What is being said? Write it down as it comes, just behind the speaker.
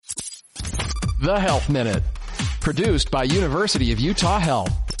The Health Minute, produced by University of Utah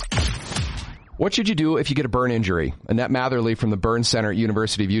Health. What should you do if you get a burn injury? Annette Matherly from the Burn Center at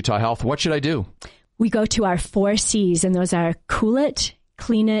University of Utah Health. What should I do? We go to our 4 C's, and those are cool it,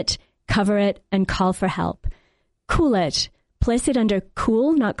 clean it, cover it, and call for help. Cool it. Place it under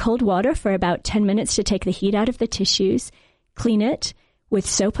cool, not cold water for about 10 minutes to take the heat out of the tissues. Clean it. With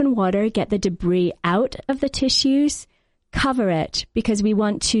soap and water, get the debris out of the tissues. Cover it, because we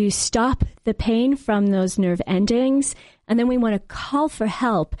want to stop the pain from those nerve endings. And then we want to call for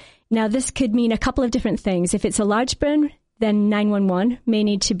help. Now, this could mean a couple of different things. If it's a large burn, then 911 may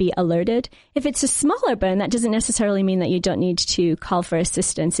need to be alerted. If it's a smaller burn, that doesn't necessarily mean that you don't need to call for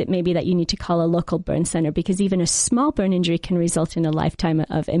assistance. It may be that you need to call a local burn center, because even a small burn injury can result in a lifetime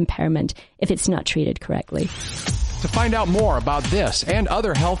of impairment if it's not treated correctly. To find out more about this and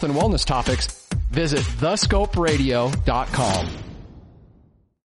other health and wellness topics, visit thescoperadio.com.